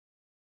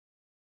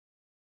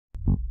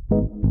My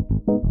name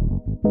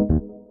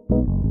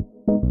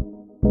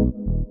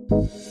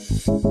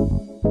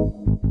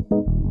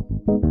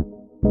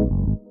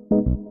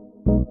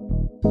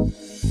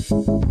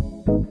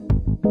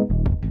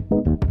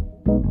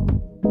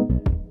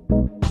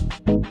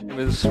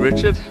is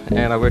Richard,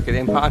 and I work at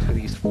Empire with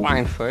these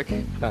fine folk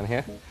down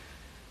here.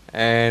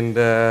 And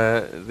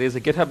there's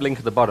a GitHub link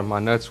at the bottom. My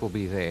notes will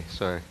be there.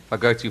 So if I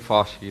go too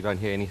fast, you don't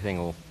hear anything,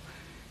 or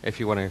if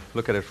you want to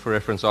look at it for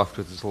reference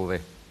afterwards, it's all there.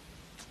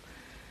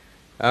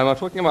 I'm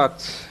talking about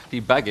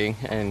debugging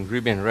and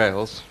Ruby and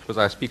Rails because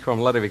I speak from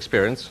a lot of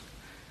experience.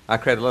 I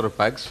create a lot of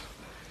bugs,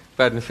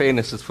 but in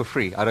fairness, it's for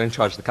free. I don't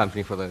charge the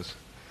company for those.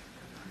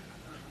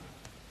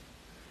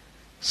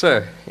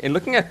 So, in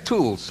looking at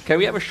tools, can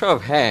we have a show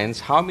of hands?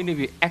 How many of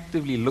you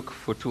actively look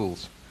for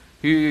tools?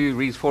 Who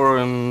reads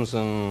forums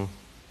and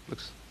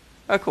looks?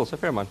 Oh, cool, so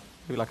fair amount.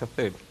 Maybe like a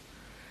third.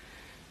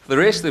 For the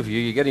rest of you,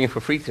 you're getting it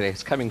for free today.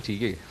 It's coming to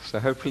you. So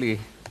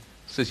hopefully,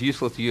 it's as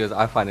useful to you as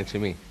I find it to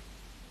me.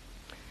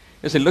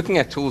 So looking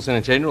at tools in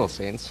a general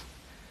sense,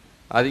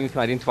 I think you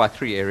can identify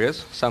three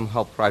areas. Some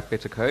help write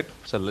better code,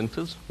 so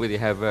linters, whether you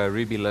have a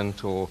Ruby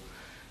lint or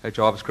a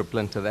JavaScript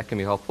linter, that can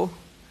be helpful.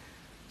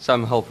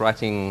 Some help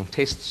writing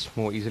tests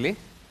more easily.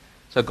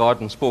 So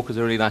Guard and Spork is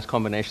a really nice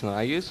combination that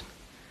I use.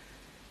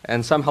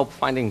 And some help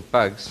finding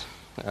bugs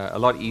a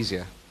lot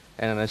easier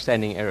and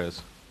understanding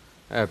errors.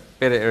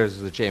 Better errors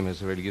as a gem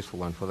is a really useful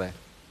one for that.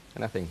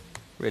 And nothing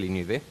really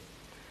new there.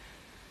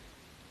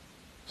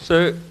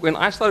 So when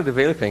I started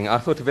developing, I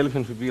thought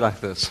development would be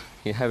like this.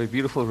 You have a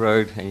beautiful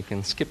road, and you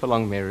can skip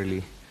along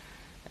merrily,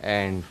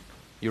 and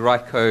you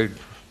write code,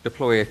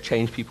 deploy it,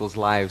 change people's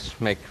lives,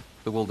 make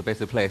the world a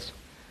better place.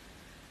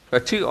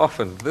 But too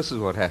often, this is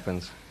what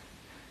happens.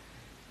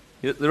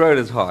 The road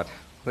is hard.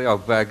 There are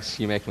bugs,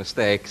 you make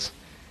mistakes,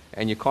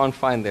 and you can't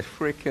find that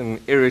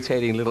frickin'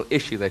 irritating little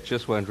issue that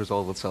just won't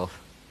resolve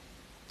itself.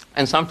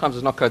 And sometimes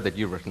it's not code that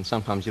you've written.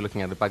 Sometimes you're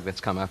looking at a bug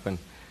that's come up, and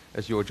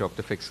it's your job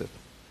to fix it.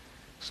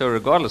 So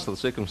regardless of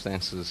the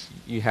circumstances,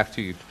 you have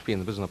to be in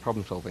the business of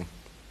problem solving.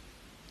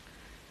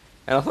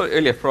 And I thought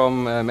earlier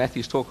from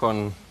Matthew's talk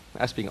on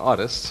us being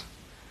artists,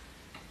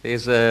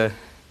 there's a,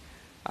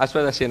 I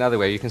suppose I see another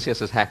way. You can see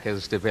us as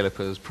hackers,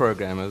 developers,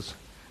 programmers,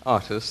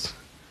 artists.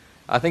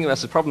 I think of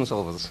us as problem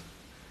solvers,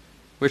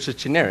 which is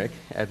generic,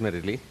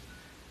 admittedly,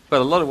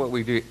 but a lot of what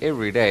we do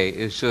every day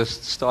is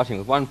just starting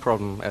with one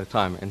problem at a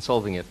time and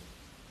solving it.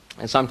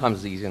 And sometimes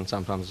it's easy and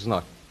sometimes it's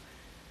not.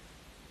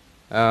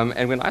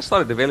 And when I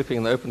started developing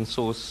in the open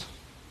source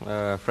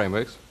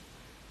frameworks,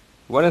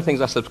 one of the things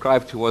I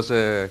subscribed to was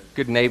a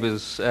good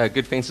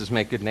fences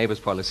make good neighbors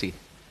policy.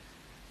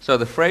 So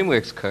the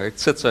framework's code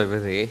sits over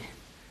there,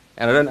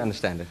 and I don't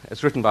understand it.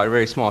 It's written by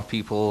very smart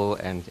people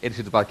and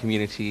edited by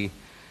community,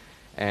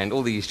 and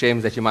all these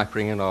gems that you might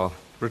bring in are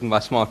written by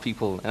smart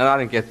people, and I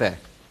don't get that.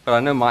 But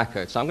I know my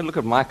code, so I'm going to look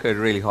at my code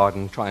really hard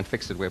and try and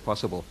fix it where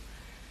possible.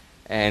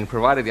 And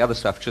provided the other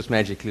stuff just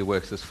magically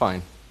works, it's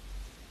fine.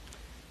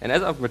 And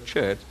as I've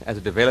matured as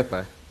a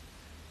developer,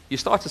 you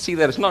start to see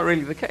that it's not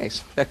really the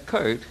case. That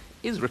code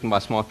is written by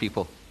smart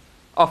people,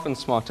 often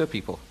smarter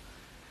people.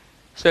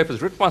 So if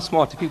it's written by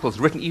smarter people, it's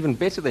written even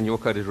better than your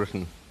code is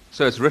written.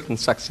 So it's written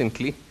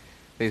succinctly.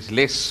 There's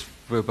less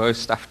verbose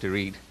stuff to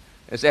read.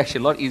 It's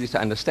actually a lot easier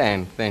to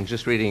understand than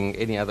just reading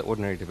any other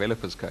ordinary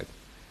developer's code.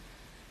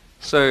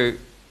 So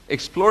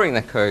exploring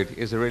that code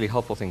is a really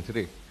helpful thing to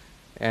do.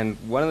 And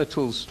one of the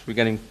tools we're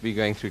going to be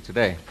going through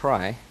today,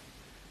 Pry,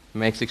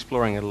 makes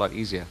exploring it a lot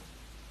easier.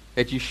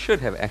 That you should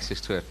have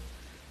access to it.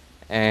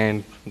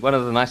 And one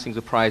of the nice things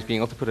with Pry is being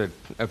able to put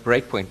a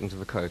breakpoint into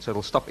the code, so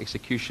it'll stop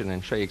execution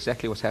and show you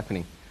exactly what's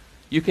happening.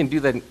 You can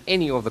do that in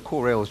any of the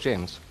core Rails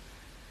gems.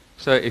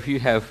 So if you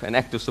have an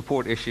active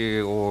support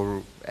issue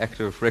or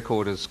active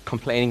record is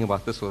complaining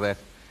about this or that,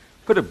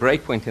 put a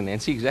breakpoint in there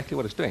and see exactly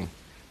what it's doing.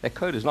 That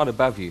code is not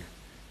above you.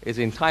 It's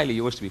entirely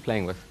yours to be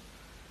playing with.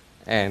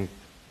 And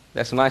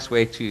that's a nice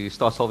way to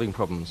start solving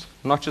problems,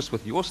 not just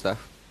with your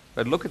stuff,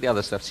 but look at the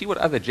other stuff. See what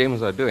other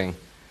gems are doing.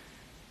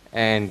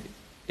 And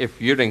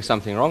if you're doing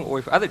something wrong, or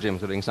if other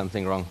gems are doing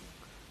something wrong,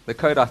 the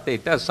code out there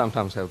does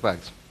sometimes have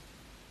bugs.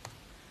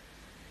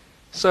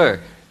 So,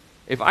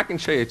 if I can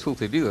show you a tool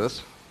to do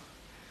this,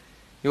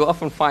 you'll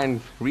often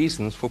find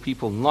reasons for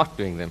people not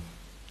doing them.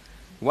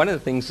 One of the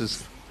things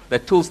is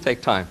that tools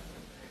take time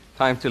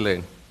to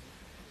learn.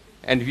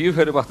 And if you've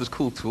heard about this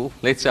cool tool,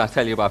 let's say I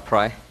tell you about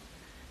Pry,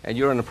 and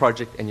you're on a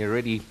project and you're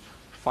already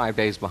 5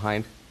 days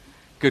behind,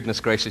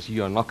 goodness gracious,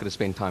 you are not going to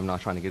spend time now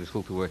trying to get a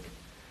tool to work.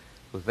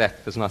 With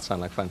that, does not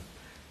sound like fun.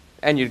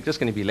 And you're just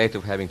going to be late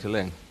of having to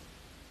learn.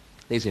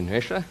 There's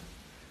inertia.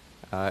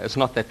 It's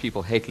not that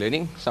people hate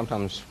learning.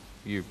 Sometimes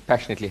you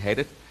passionately hate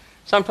it.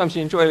 Sometimes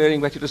you enjoy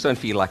learning, but you just don't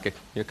feel like it.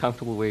 You're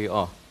comfortable where you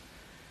are.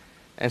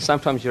 And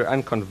sometimes you're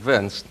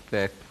unconvinced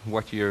that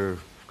what you're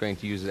going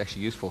to use is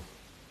actually useful.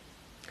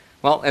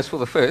 Well, as for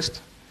the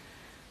first,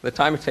 the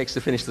time it takes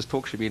to finish this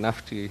talk should be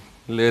enough to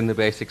learn the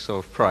basics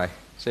of Pry.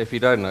 So if you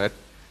don't know it,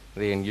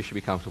 then you should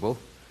be comfortable.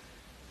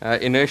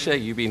 Inertia,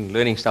 you've been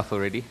learning stuff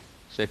already.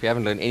 So if you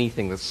haven't learned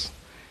anything that's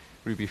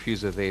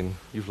Rubyfuza, then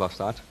you've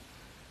lost out.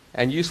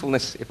 And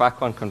usefulness, if I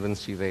can't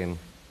convince you, then,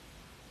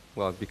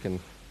 well, you can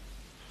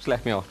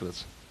slap me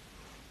afterwards.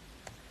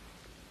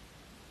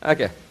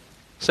 Okay,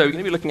 so we're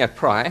going to be looking at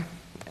pry.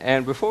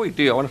 And before we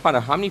do, I want to find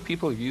out how many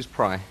people have used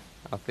pry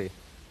out there.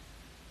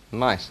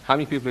 Nice. How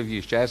many people have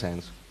used jazz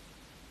hands?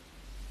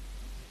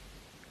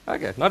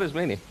 Okay, not as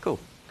many. Cool.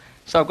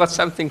 So I've got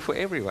something for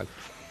everyone,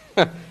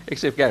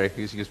 except Gary,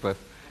 who's used both.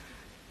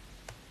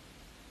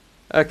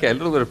 Okay, a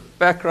little bit of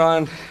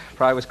background.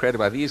 Pry was created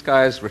by these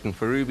guys, written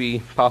for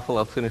Ruby, powerful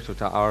alternative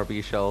to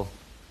RB shell,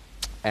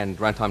 and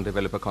runtime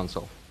developer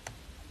console.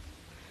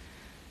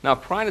 Now,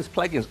 Pry and its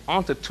plugins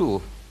aren't a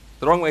tool.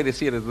 The wrong way to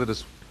see it is that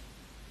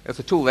it's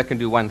a tool that can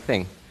do one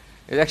thing.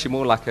 It's actually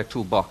more like a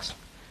toolbox.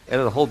 It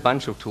has a whole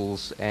bunch of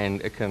tools,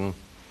 and it can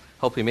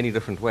help you in many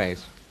different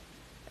ways.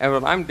 And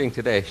what I'm doing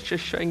today is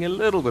just showing you a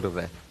little bit of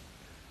that.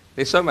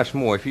 There's so much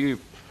more. The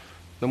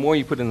more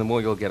you put in, the more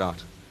you'll get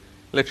out.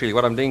 Literally,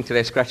 what I'm doing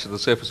today scratches the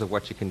surface of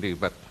what you can do,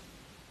 but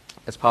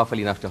it's powerful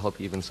enough to help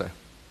you even so.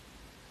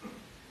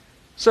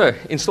 So,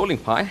 installing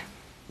Pry,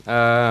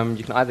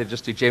 you can either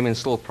just do gem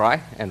install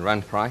Pry and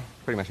run Pry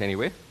pretty much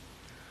anywhere,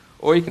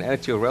 or you can add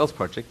it to your Rails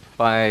project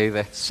by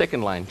that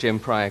second line, gem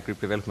Pry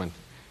group development.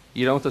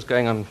 You don't want this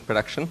going on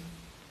production.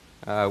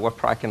 What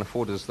Pry can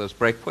afford is those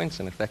breakpoints,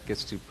 and if that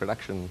gets to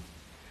production,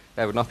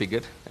 that would not be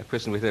good. A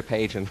person with their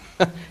page and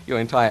your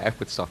entire app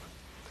would stop.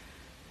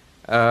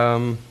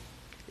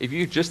 If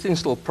you just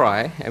install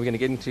Pry, and we're going to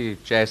get into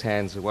Jazz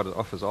Hands and what it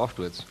offers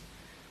afterwards,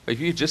 but if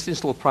you just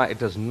install Pry, it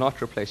does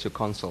not replace your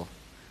console.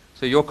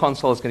 So your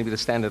console is going to be the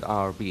standard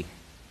IRB.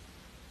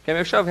 Can we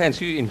have a show of hands?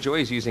 Who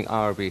enjoys using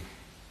IRB?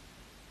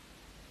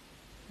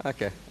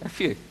 Okay, a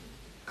few.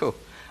 Cool.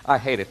 I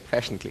hate it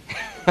passionately.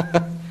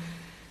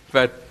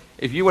 But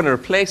if you want to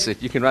replace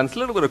it, you can run a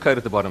little bit of code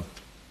at the bottom,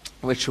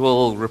 which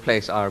will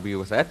replace IRB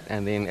with that.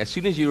 And then as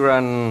soon as you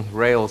run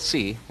Rails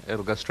C,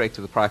 it'll go straight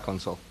to the Pry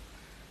console.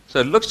 So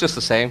it looks just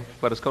the same,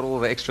 but it's got all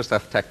the extra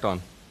stuff tacked on,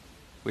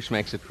 which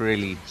makes it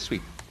really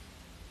sweet.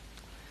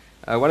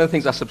 One of the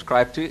things I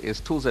subscribe to is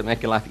tools that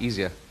make your life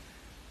easier.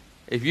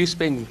 If you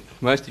spend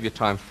most of your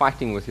time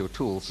fighting with your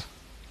tools,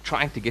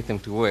 trying to get them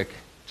to work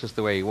just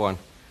the way you want,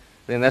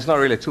 then that's not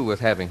really a tool worth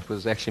having, because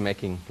it's actually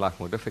making life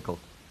more difficult.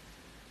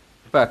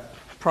 But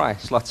Pry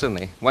slots in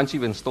there. Once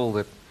you've installed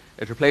it,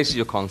 it replaces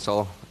your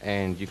console,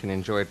 and you can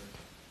enjoy it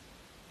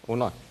or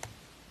not.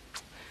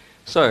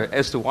 So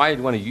as to why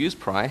you'd want to use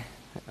Pry,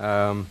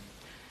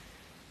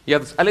 you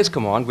have this ls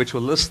command, which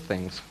will list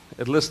things.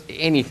 It lists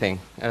anything.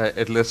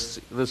 It lists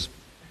this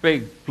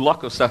big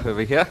block of stuff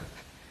over here.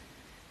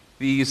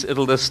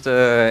 It'll list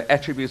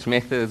attributes,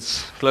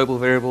 methods, global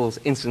variables,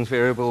 instance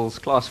variables,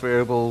 class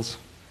variables,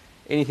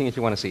 anything that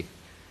you want to see.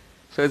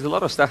 So there's a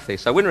lot of stuff there.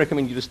 So I wouldn't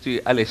recommend you just do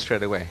ls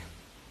straight away.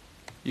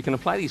 You can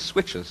apply these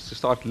switches to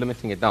start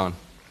limiting it down.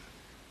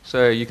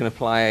 So you can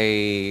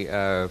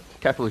apply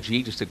capital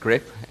G just to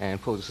grep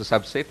and pull just a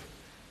subset.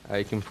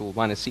 You can pull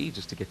 -c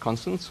just to get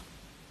constants.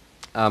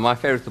 My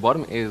favorite at the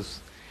bottom is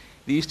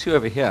these two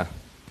over here.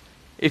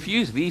 If you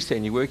use these two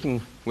and you're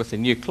working with a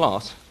new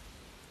class,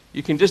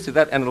 you can just do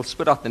that and it'll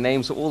spit out the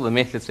names of all the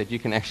methods that you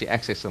can actually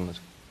access on it.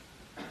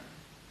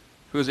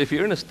 Because if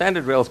you're in a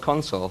standard Rails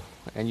console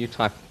and you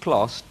type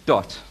class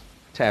dot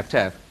tab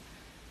tab,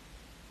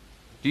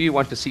 do you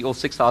want to see all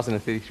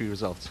 6,033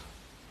 results?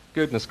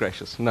 Goodness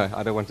gracious, no,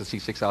 I don't want to see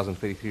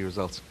 6,033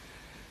 results.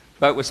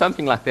 But with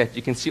something like that,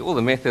 you can see all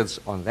the methods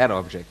on that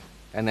object,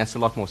 and that's a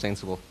lot more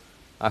sensible,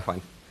 I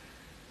find.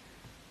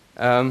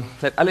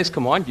 That ls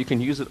command, you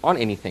can use it on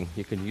anything.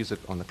 You can use it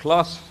on the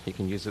class, you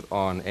can use it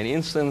on an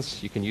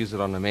instance, you can use it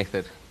on a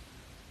method.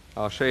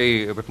 I'll show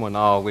you a bit more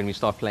now when we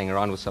start playing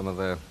around with some of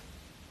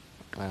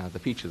the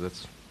features.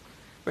 It's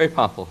very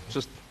powerful.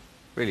 Just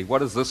really, what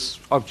does this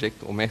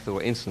object or method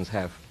or instance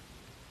have?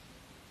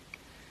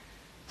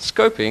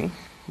 Scoping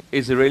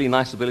is a really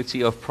nice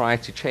ability of Pry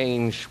to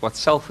change what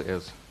self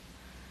is.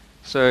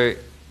 So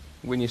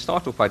when you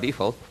start off by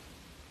default,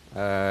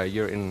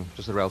 you're in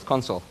just the Rails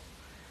console.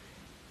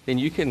 Then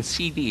you can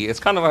cd. It's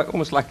kind of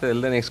almost like the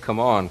Linux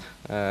command,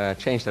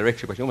 change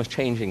directory, but you're almost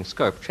changing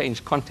scope,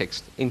 change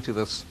context into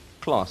this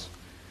class.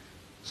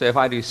 So if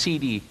I do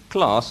cd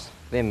class,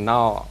 then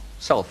now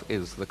self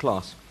is the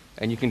class.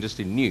 And you can just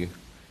do new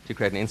to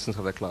create an instance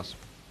of that class.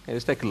 Okay,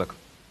 let's take a look.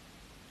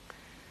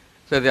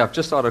 So there, I've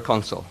just started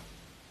console.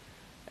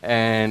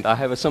 And I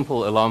have a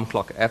simple alarm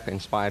clock app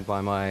inspired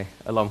by my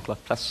Alarm Clock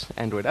Plus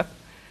Android app.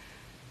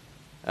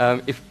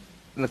 If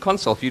in the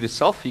console, if you do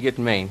self, you get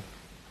main.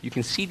 You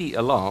can cd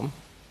alarm,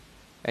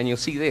 and you'll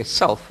see there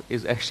self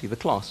is actually the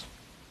class.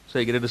 So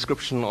you get a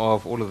description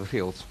of all of the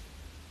fields.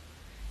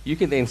 You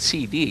can then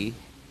cd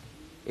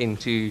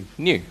into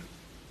new,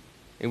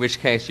 in which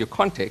case your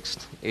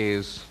context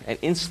is an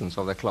instance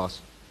of that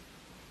class.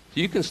 So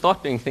you can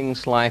start doing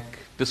things like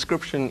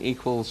description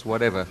equals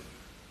whatever.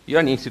 You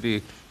don't need to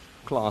do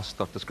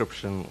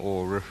class.description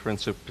or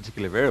reference a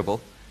particular variable.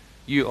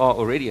 You are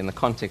already in the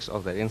context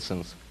of that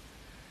instance.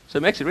 So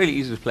it makes it really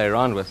easy to play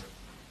around with.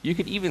 You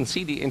could even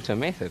cd into a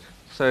method.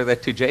 So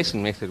that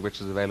toJSON method,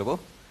 which is available,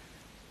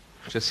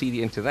 just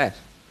cd into that.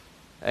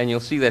 And you'll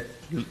see that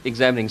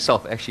examining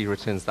self actually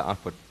returns the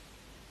output.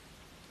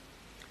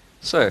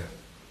 So,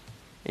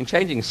 in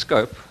changing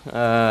scope,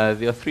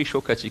 there are 3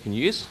 shortcuts you can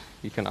use.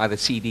 You can either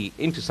cd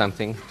into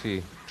something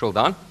to drill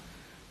down,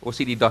 or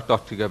cd dot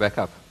dot to go back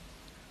up,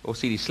 or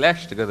cd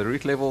slash to go to the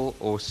root level,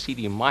 or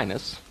cd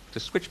minus to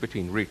switch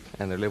between root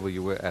and the level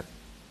you were at.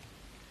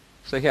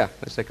 So here,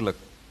 let's take a look.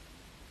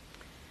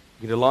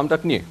 You get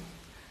alarm.new.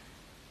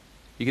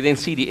 You can then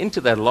cd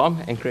into that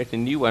alarm and create a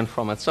new one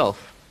from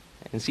itself,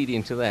 and cd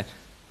into that.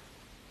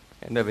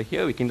 And over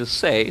here we can just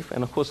save,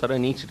 and of course I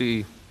don't need to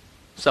do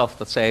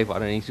self.save, I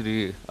don't need to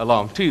do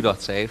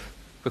alarm2.save,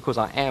 because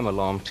I am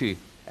alarm2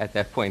 at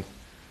that point.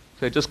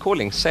 So just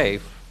calling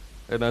save,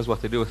 it knows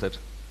what to do with it.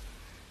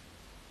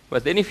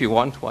 But then if you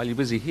want, while you're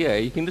busy here,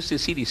 you can just do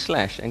cd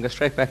slash and go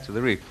straight back to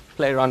the root,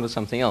 play around with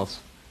something else,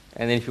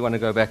 and then if you want to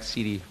go back,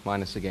 cd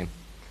minus again.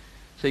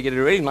 So you get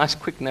a really nice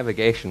quick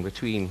navigation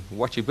between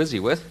what you're busy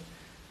with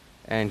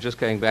and just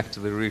going back to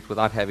the root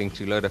without having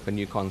to load up a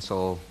new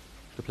console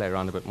to play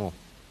around a bit more.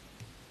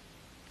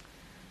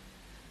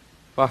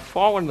 By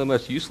far one of the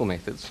most useful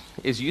methods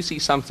is you see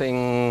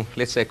something,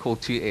 let's say,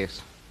 called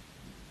 2s.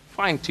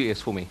 Find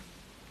 2s for me.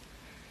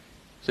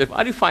 So if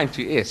I do find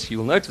 2s,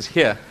 you'll notice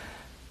here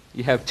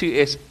you have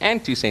 2s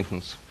and 2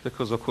 sentence,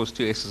 because of course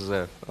 2s is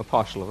a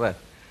partial of that.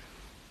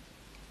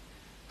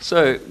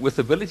 So with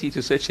the ability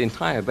to search the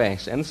entire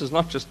base, and this is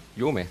not just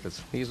your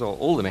methods, these are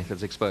all the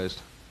methods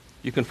exposed,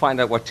 you can find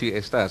out what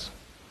 2s does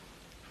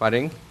by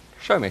doing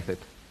show method.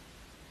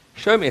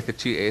 Show method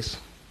 2s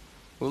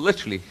will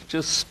literally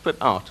just spit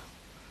out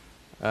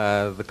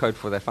the code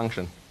for that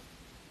function.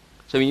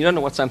 So when you don't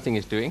know what something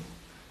is doing,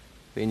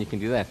 then you can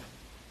do that.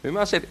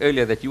 Remember I said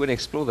earlier that you want to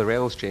explore the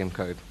Rails gem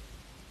code.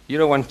 You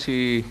don't want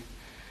to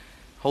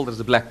hold it as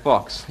a black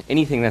box.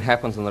 Anything that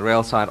happens on the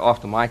Rails side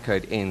after my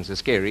code ends is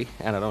scary,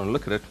 and I don't want to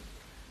look at it.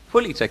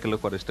 Fully take a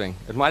look what it's doing.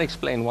 It might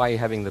explain why you're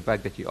having the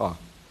bug that you are.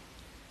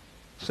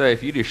 So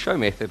if you do show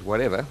method,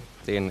 whatever,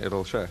 then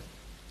it'll show.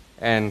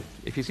 And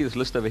if you see this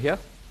list over here,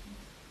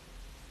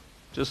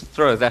 just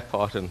throw that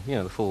part in,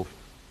 the full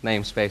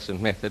namespace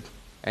and method,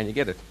 and you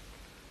get it.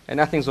 And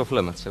nothing's off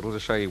limits. It'll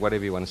just show you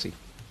whatever you want to see.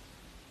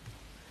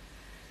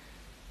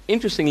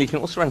 Interestingly, you can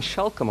also run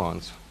shell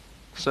commands.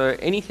 So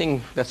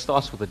anything that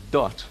starts with a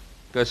dot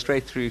goes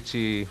straight through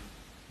to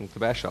the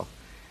bash shell.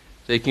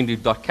 So you can do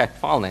 .cat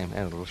file name,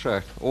 and it'll show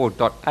it, or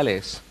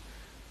 .ls,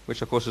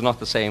 which of course is not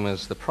the same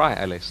as the prior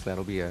ls.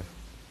 That'll be an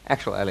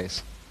actual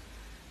ls.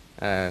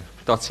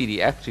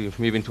 .cd app to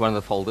move into one of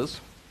the folders.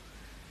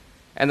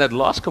 And that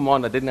last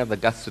command, I didn't have the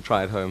guts to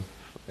try at home.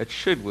 It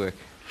should work,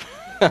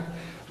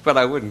 but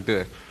I wouldn't do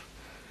it.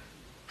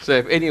 So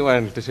if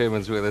anyone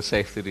determines whether it's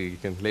safe to do, you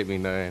can let me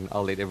know, and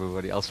I'll let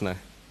everybody else know.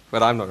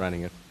 But I'm not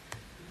running it.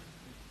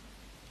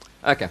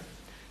 Okay.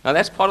 Now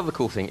that's part of the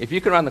cool thing. If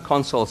you can run the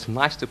console, it's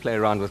nice to play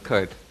around with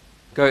code.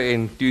 Go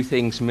in, do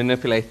things,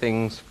 manipulate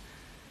things.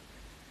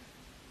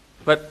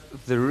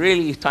 But the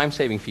really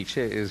time-saving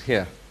feature is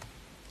here.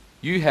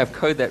 You have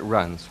code that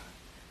runs,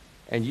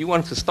 and you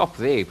want it to stop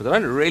there, but I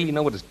don't really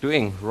know what it's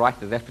doing right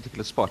at that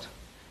particular spot.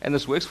 And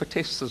this works for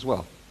tests as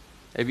well.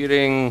 If you're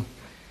doing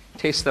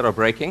tests that are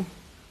breaking,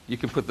 you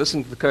can put this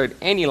into the code,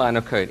 any line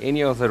of code,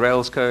 any of the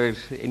Rails code,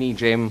 any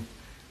gem,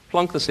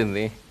 plonk this in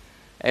there,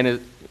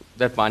 and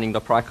that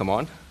binding.pry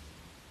command.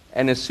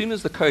 And as soon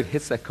as the code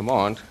hits that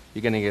command,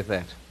 you're going to get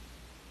that.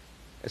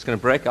 It's going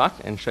to break out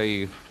and show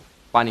you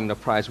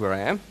binding.pry is where I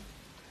am.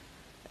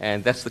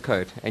 And that's the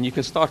code. And you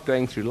can start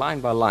going through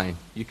line by line.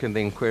 You can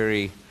then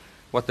query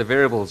what the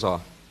variables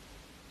are.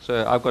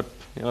 So I've got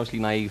an obviously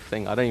naive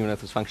thing. I don't even know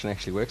if this function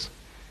actually works.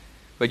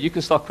 But you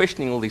can start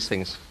questioning all these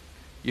things.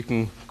 You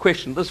can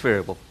question this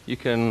variable. You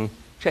can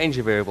change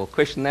a variable,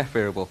 question that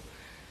variable.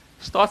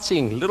 Start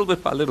seeing little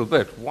bit by little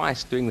bit why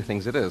it's doing the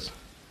things it is.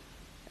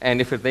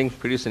 And if it then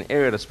produces an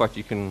error at a spot,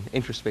 you can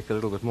introspect a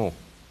little bit more.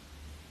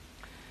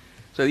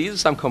 So these are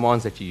some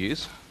commands that you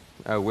use.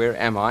 Where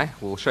am I?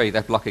 We'll show you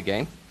that block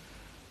again.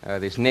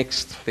 There's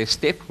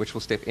step, which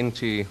will step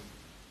into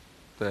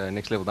the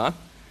next level down.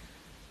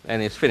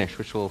 And there's finish,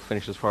 which will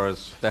finish as far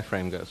as that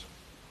frame goes.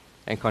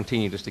 And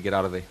continue just to get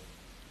out of there.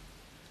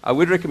 I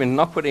would recommend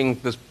not putting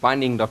this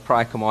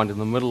binding.pry command in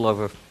the middle of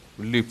a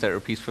loop that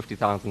repeats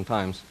 50,000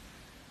 times.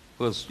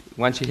 Because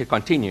once you hit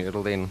continue,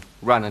 it'll then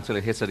run until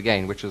it hits it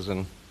again, which is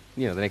in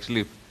the next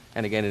loop,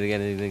 and again and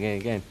again and again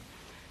and again.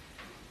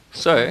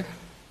 So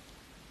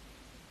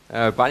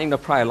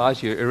binding.pry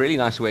allows you a really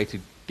nice way to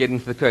get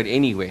into the code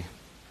anywhere,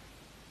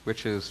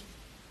 which is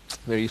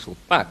very useful.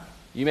 But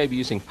you may be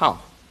using power,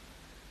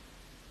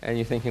 and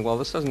you're thinking, well,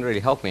 this doesn't really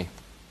help me.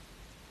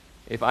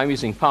 If I'm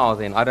using power,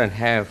 then I don't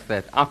have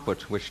that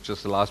output, which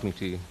just allows me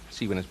to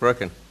see when it's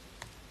broken.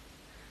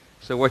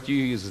 So what you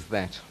use is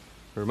that,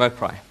 remote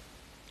pry.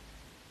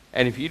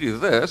 And if you do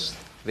this,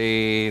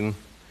 then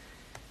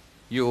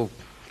you'll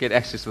get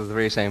access to the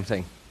very same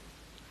thing.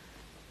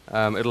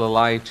 It'll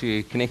allow you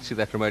to connect to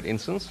that remote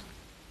instance,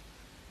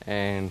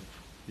 and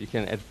you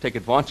can take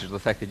advantage of the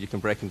fact that you can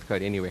break into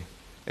code anywhere.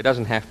 It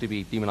doesn't have to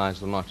be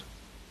demonized or not,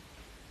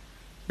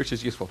 which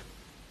is useful.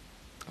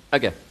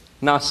 Okay,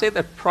 Now, I said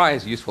that pry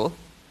is useful,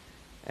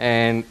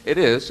 and it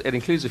is. It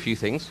includes a few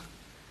things,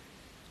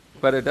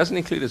 but it doesn't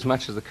include as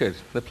much as it could.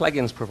 The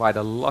plugins provide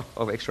a lot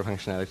of extra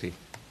functionality.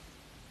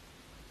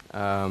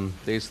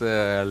 There's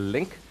the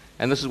link,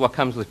 and this is what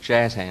comes with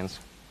Jazz Hands.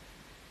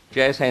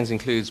 Jazz Hands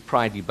includes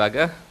pry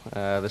debugger,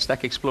 the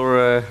Stack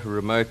Explorer,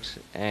 remote,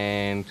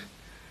 and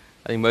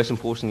I think most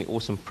importantly,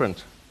 awesome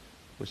print,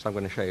 which I'm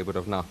going to show you a bit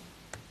of now.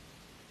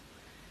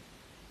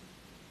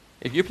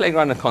 If you're playing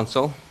around a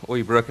console, or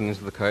you're broken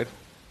into the code,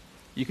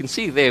 you can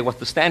see there what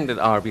the standard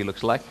RB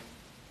looks like.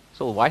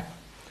 It's all white.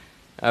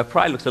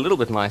 Pry looks a little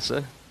bit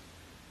nicer,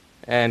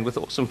 and with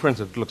awesome print,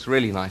 it looks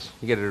really nice.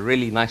 You get it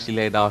really nicely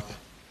laid out.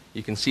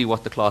 You can see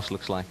what the class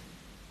looks like.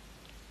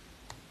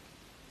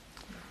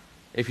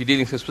 If you're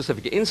dealing with a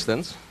specific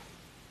instance,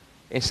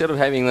 instead of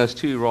having those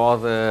two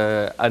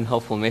rather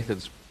unhelpful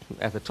methods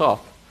at the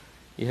top,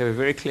 you have a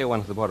very clear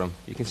one at the bottom.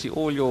 You can see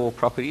all your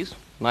properties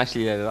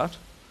nicely laid out.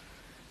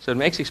 So it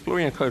makes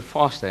exploring your code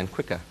faster and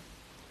quicker.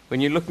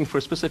 When you're looking for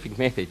a specific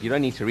method, you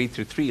don't need to read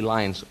through 3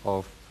 lines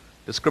of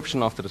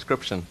description after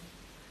description,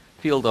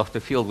 field after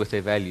field with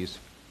their values.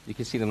 You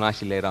can see them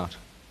nicely laid out.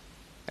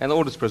 And the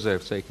order's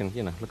preserved, so you can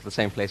look at the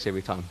same place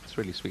every time. It's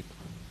really sweet.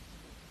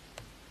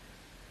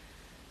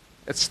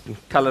 It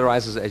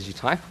colorizes as you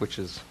type, which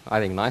is, I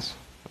think, nice,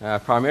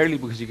 primarily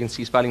because you can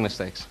see spelling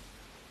mistakes.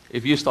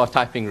 If you start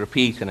typing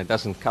repeat and it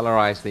doesn't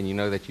colorize, then you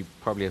know that you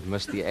probably have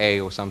missed the A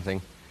or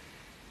something.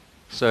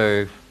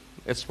 So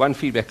it's one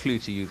feedback clue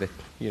to you that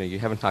you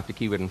haven't typed the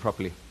keyword in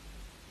properly.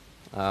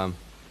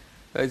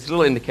 It's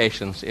little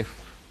indications. If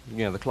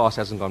the class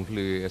hasn't gone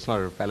blue, it's not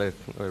a valid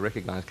or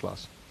recognized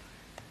class.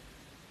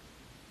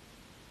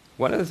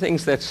 One of the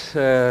things that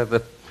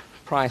the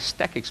pry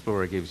Stack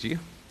Explorer gives you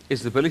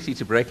is the ability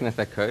to break into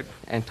that code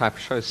and type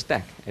show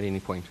stack at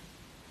any point.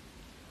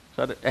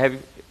 So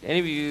have any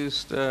of you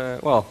used,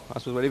 well, I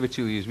suppose whatever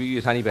tool you use, we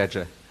use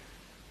Honeybadger.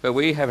 But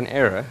where you have an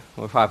error,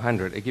 or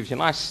 500, it gives you a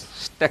nice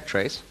stack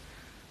trace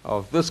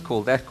of this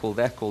call, that call,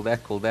 that call,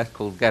 that call, that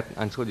call, that,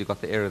 until you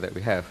got the error that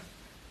we have.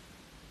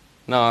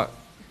 Now,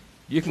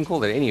 you can call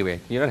that anywhere.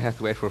 You don't have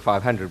to wait for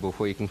 500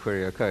 before you can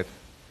query your code.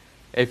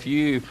 If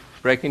you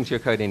break into your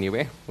code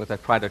anywhere with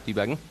that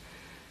pry.debugging,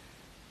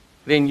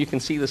 then you can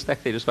see the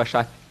stack there just by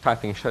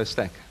typing show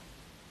stack.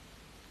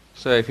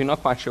 So if you're not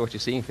quite sure what you're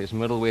seeing, if there's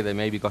middleware that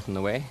maybe got in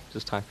the way,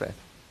 just type that.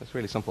 It's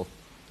really simple.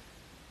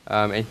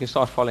 And you can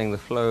start following the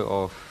flow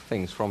of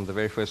things from the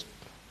very first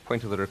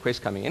point of the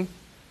request coming in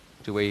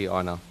to where you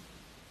are now.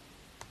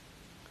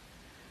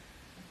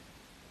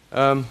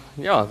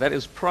 Yeah, that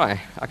is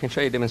pry. I can show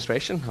you a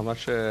demonstration. I'm not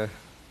sure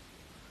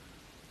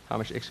how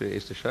much extra it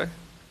is to show.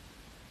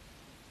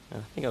 I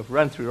think I've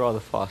run through rather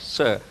fast.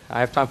 So I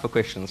have time for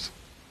questions.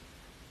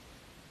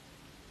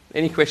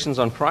 Any questions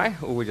on pry,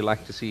 or would you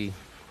like to see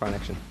pry in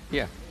action?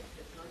 Yeah.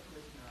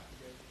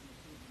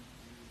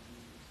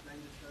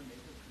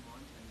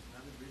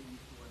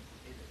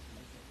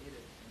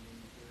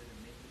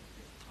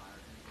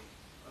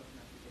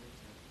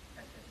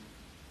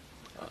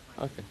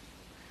 Okay.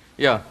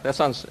 Yeah, that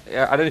sounds,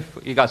 I don't know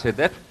if you guys heard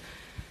that.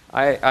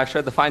 I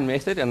showed the find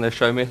method and the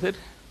show method.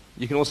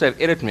 You can also have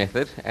edit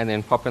method and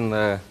then pop in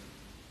the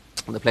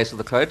place of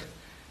the code.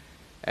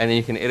 And then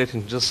you can edit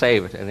and just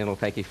save it, and then it'll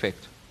take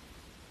effect.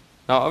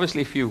 Now,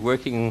 obviously, if you're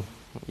working,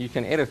 you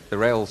can edit the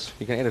Rails,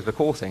 you can edit the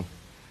core thing.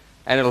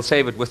 And it'll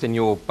save it within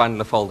your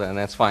bundler folder, and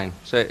that's fine.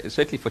 So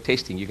certainly for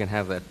testing, you can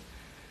have that.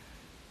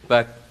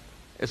 But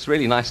it's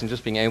really nice in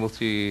just being able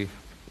to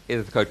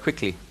edit the code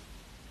quickly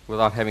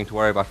without having to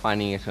worry about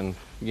finding it and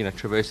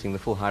traversing the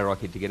full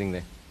hierarchy to getting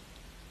there.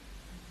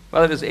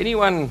 Well, does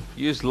anyone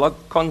use log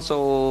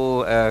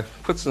console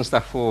puts and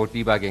stuff for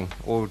debugging,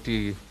 or do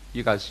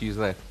you guys use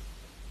that?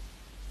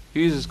 Who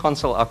uses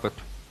console output?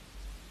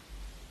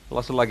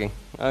 Lots of logging.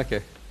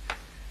 Okay.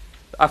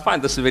 I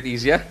find this a bit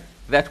easier.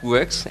 That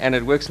works, and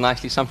it works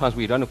nicely. Sometimes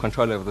we don't have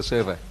control over the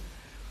server.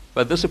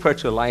 But this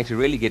approach will allow you to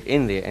really get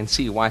in there and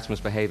see why it's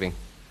misbehaving.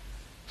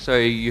 So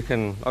you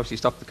can obviously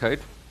stop the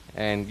code,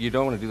 and you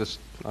don't want to do this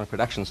on a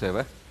production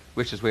server,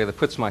 which is where the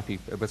puts might be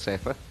a bit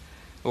safer,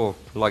 or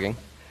logging.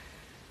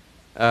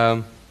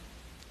 But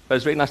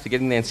it's very nice to get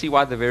in there and see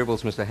why the variable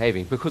is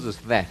misbehaving, because it's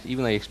that,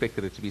 even though you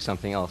expected it to be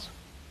something else.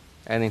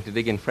 And then to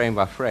dig in frame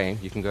by frame,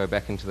 you can go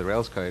back into the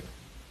Rails code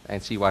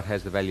and see why it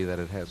has the value that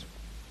it has.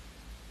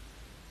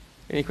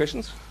 Any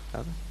questions?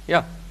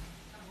 Yeah?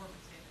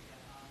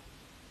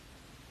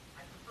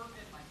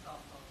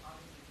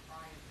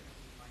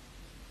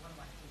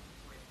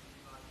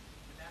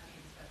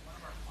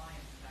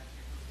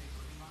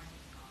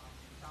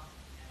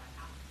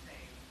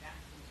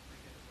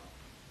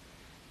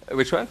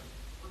 Which one?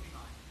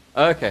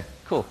 Okay,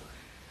 cool.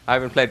 I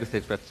haven't played with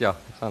it, but yeah,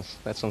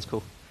 that sounds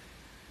cool.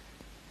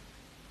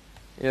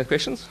 Any other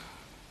questions?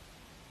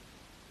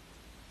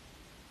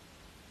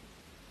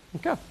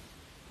 Okay.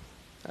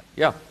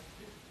 Yeah.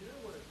 You know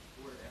what it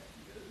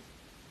actually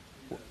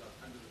is?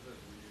 Under the hood,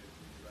 when you're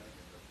running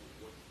it,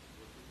 what's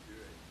it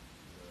doing?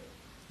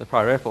 The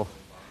pry REPL.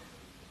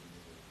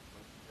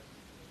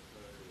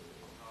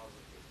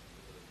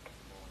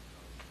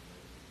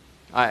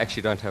 I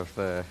actually don't have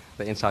the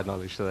inside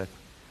knowledge to that.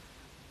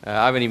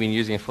 I've only been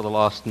using it for the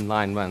last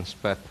 9 months,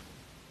 but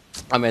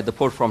I made the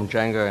port from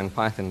Django and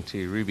Python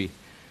to Ruby.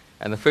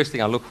 And the first thing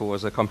I looked for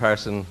was a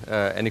comparison,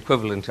 an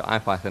equivalent to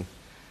IPython.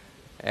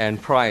 And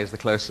pry is the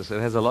closest. It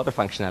has a lot of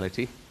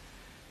functionality.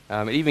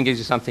 It even gives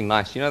you something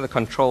nice. You know the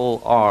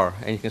control R,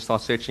 and you can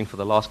start searching for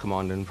the last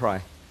command in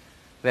pry.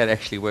 That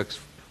actually works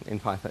in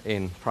Python,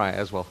 in pry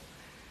as well.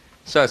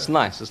 So it's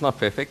nice. It's not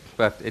perfect,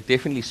 but it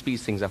definitely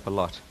speeds things up a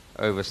lot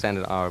over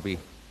standard IRB.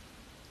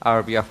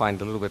 IRB I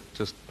find a little bit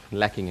just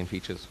lacking in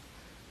features,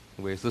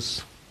 whereas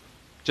this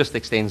just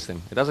extends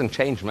them. It doesn't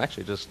change much.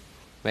 It just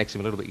makes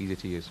them a little bit easier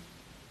to use.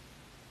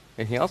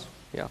 Anything else?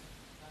 Yeah.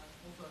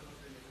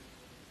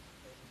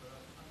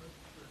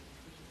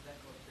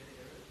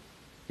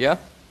 Yeah?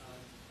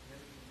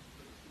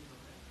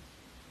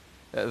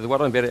 The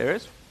what on better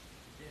errors?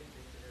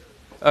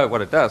 Oh,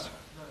 what it does?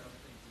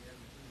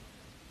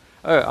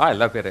 Oh, I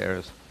love better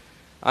errors.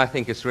 I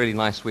think it's really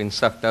nice when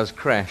stuff does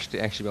crash to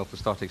actually be able to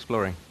start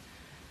exploring.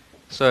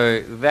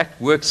 So that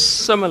works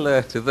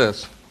similar to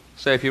this.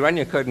 So if you run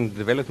your code in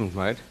development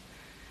mode,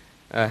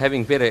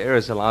 having better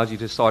errors allows you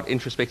to start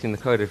introspecting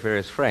the code at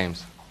various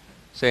frames.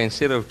 So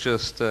instead of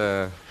just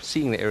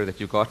seeing the error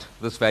that you got,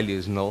 this value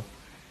is null,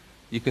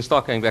 you can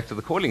start going back to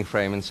the calling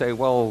frame and say,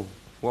 well,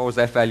 what was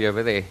that value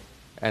over there?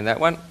 And that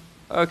one?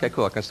 Okay,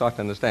 cool, I can start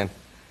to understand.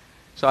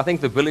 So I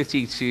think the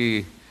ability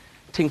to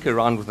tinker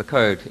around with the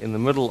code in the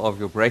middle of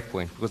your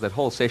breakpoint, because that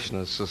whole session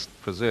is just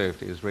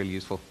preserved, is really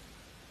useful.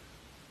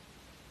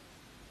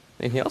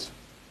 Anything else?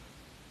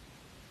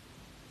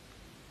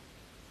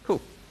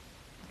 Cool.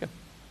 Yeah.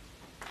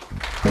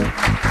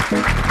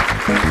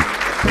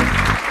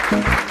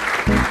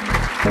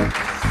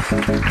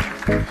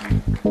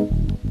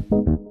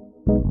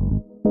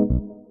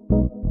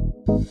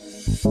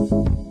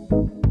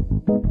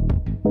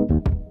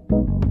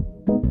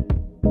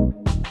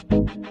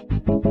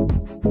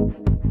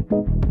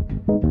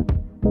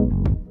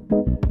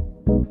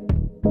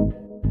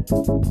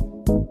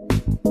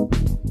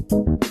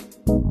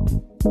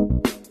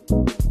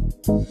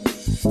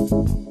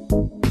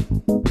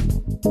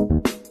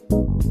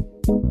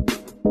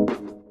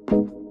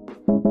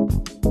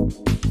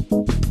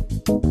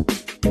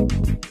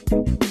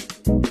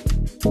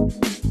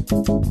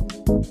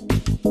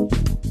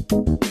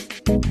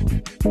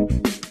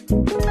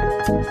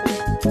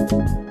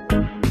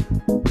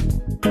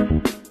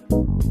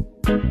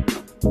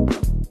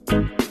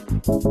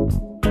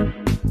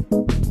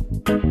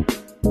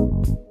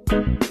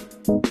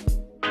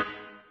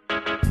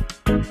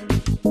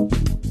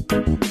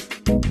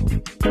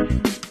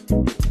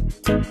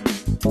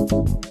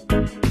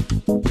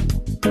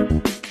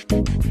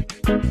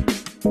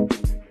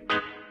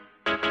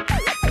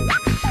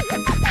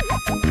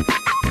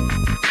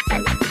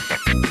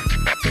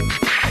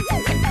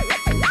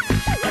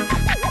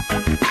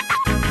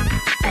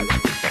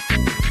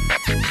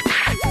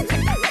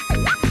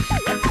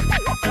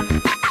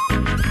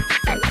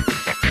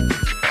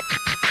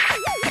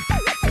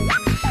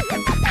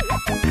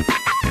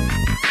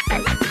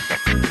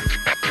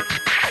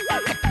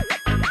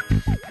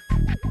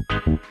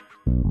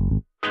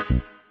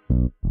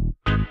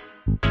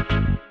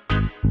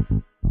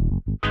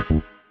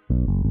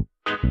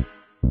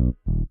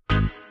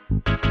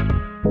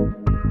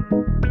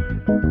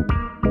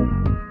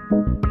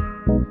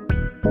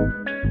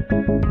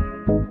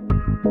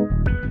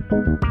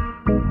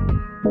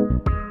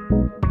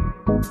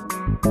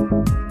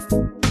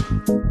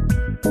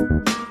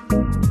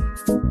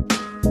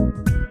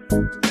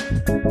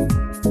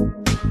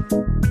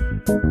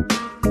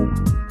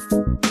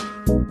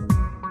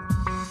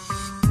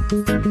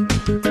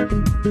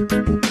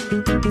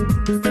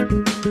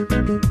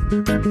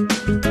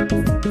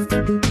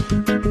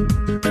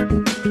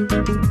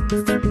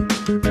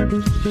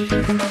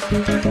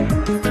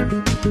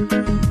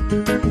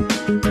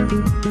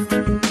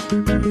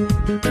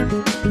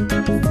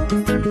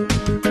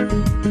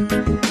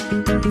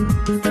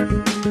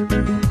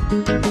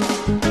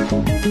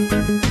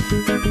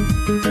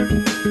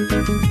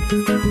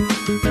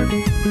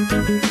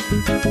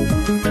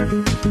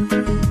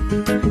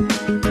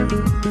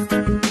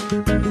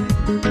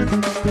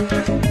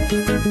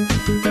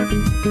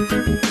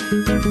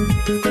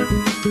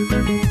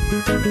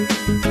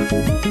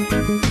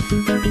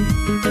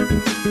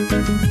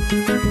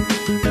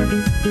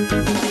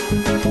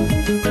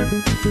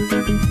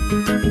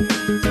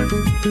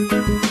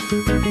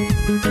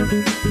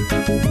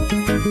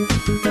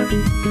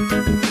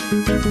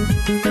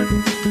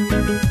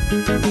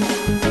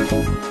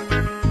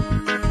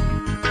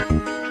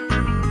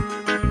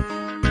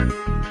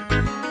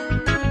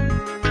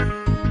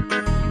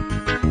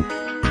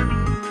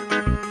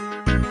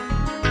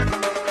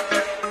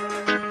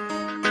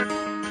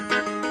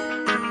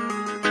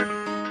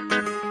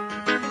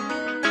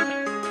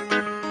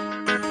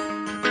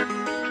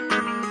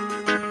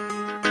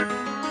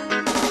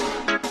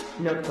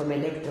 No come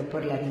electro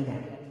por la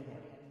vida.